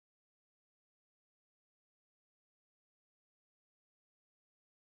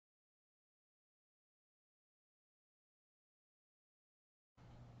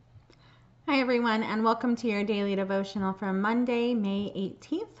Hi, everyone, and welcome to your daily devotional for Monday, May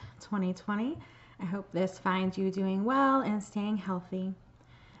 18th, 2020. I hope this finds you doing well and staying healthy.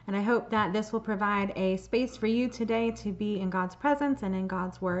 And I hope that this will provide a space for you today to be in God's presence and in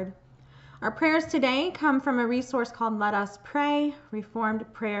God's Word. Our prayers today come from a resource called Let Us Pray,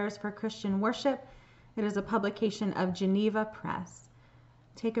 Reformed Prayers for Christian Worship. It is a publication of Geneva Press.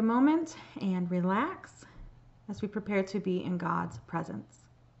 Take a moment and relax as we prepare to be in God's presence.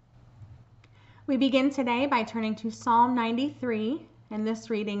 We begin today by turning to Psalm 93, and this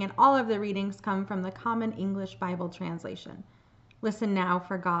reading and all of the readings come from the Common English Bible Translation. Listen now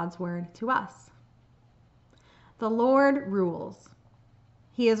for God's word to us. The Lord rules.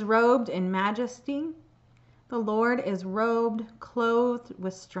 He is robed in majesty. The Lord is robed, clothed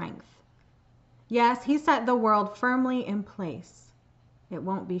with strength. Yes, he set the world firmly in place. It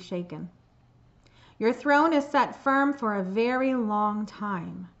won't be shaken. Your throne is set firm for a very long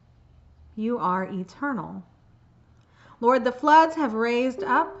time. You are eternal. Lord, the floods have raised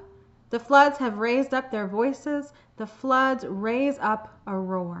up. The floods have raised up their voices. The floods raise up a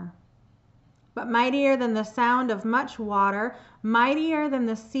roar. But mightier than the sound of much water, mightier than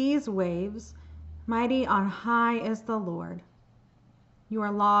the sea's waves, mighty on high is the Lord.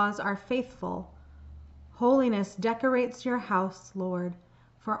 Your laws are faithful. Holiness decorates your house, Lord,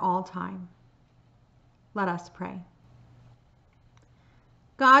 for all time. Let us pray.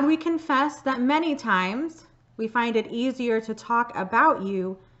 God, we confess that many times we find it easier to talk about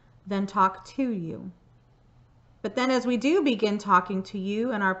you than talk to you. But then as we do begin talking to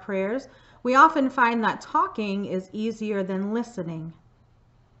you in our prayers, we often find that talking is easier than listening.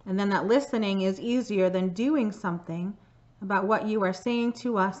 And then that listening is easier than doing something about what you are saying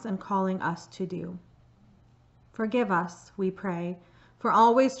to us and calling us to do. Forgive us, we pray, for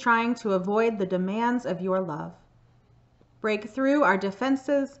always trying to avoid the demands of your love. Break through our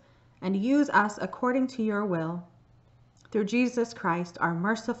defenses and use us according to your will. Through Jesus Christ, our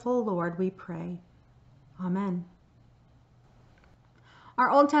merciful Lord, we pray. Amen. Our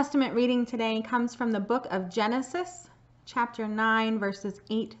Old Testament reading today comes from the book of Genesis, chapter 9, verses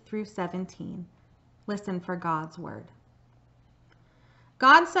 8 through 17. Listen for God's word.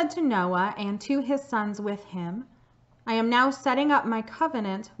 God said to Noah and to his sons with him, I am now setting up my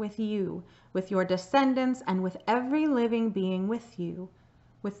covenant with you, with your descendants, and with every living being with you,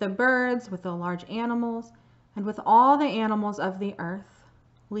 with the birds, with the large animals, and with all the animals of the earth,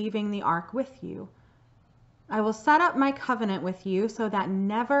 leaving the ark with you. I will set up my covenant with you so that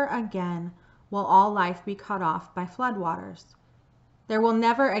never again will all life be cut off by floodwaters. There will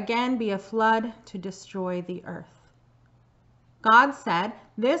never again be a flood to destroy the earth. God said,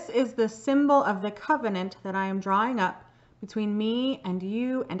 this is the symbol of the covenant that I am drawing up between me and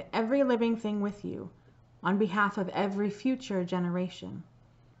you and every living thing with you, on behalf of every future generation.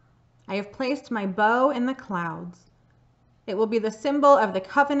 I have placed my bow in the clouds. It will be the symbol of the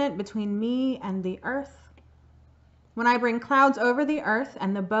covenant between me and the earth. When I bring clouds over the earth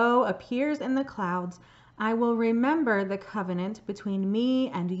and the bow appears in the clouds, I will remember the covenant between me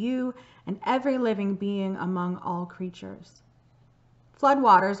and you and every living being among all creatures.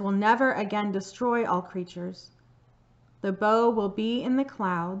 Floodwaters will never again destroy all creatures. The bow will be in the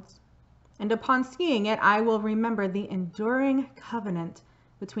clouds, and upon seeing it, I will remember the enduring covenant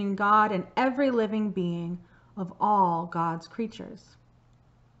between God and every living being of all God's creatures.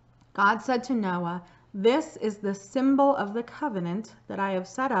 God said to Noah, this is the symbol of the covenant that I have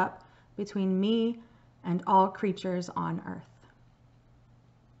set up between me and all creatures on earth.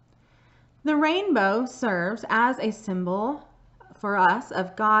 The rainbow serves as a symbol for us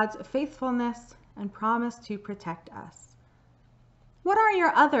of God's faithfulness and promise to protect us. What are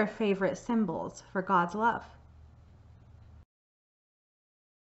your other favorite symbols for God's love?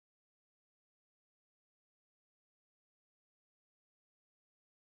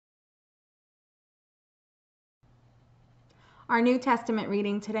 Our New Testament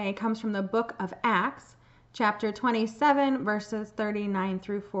reading today comes from the book of Acts, chapter 27, verses 39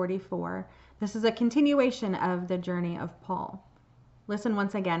 through 44. This is a continuation of the journey of Paul. Listen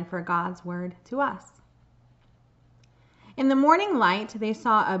once again for God's word to us. In the morning light, they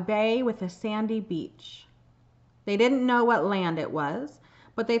saw a bay with a sandy beach. They didn't know what land it was,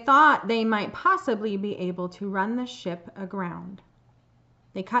 but they thought they might possibly be able to run the ship aground.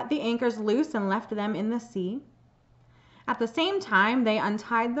 They cut the anchors loose and left them in the sea. At the same time, they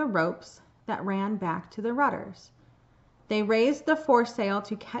untied the ropes that ran back to the rudders. They raised the foresail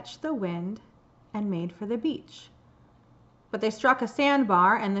to catch the wind and made for the beach. But they struck a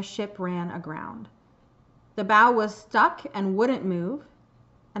sandbar and the ship ran aground. The bow was stuck and wouldn't move,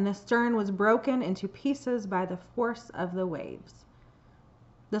 and the stern was broken into pieces by the force of the waves.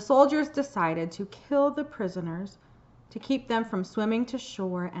 the soldiers decided to kill the prisoners to keep them from swimming to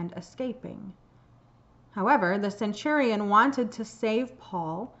shore and escaping. However, the centurion wanted to save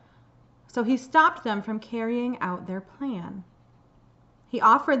Paul, so he stopped them from carrying out their plan. He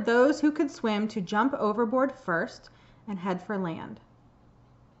offered those who could swim to jump overboard first and head for land.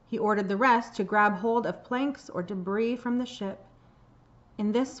 He ordered the rest to grab hold of planks or debris from the ship.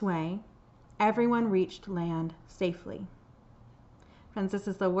 In this way, everyone reached land safely. Friends, this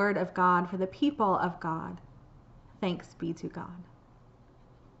is the word of God for the people of God. Thanks be to God.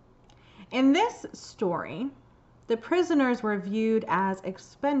 In this story, the prisoners were viewed as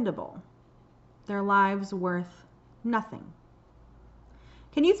expendable, their lives worth nothing.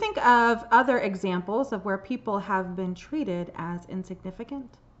 Can you think of other examples of where people have been treated as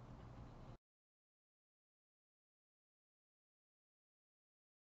insignificant?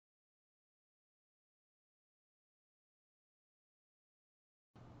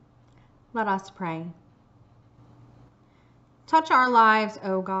 Let us pray. Touch our lives,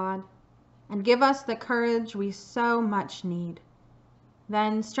 O God, and give us the courage we so much need.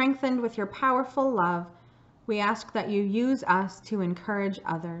 Then, strengthened with your powerful love, we ask that you use us to encourage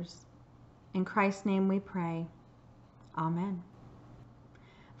others. In Christ's name we pray. Amen.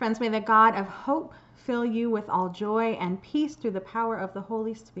 Friends, may the God of hope fill you with all joy and peace through the power of the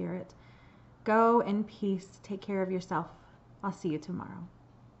Holy Spirit. Go in peace. Take care of yourself. I'll see you tomorrow.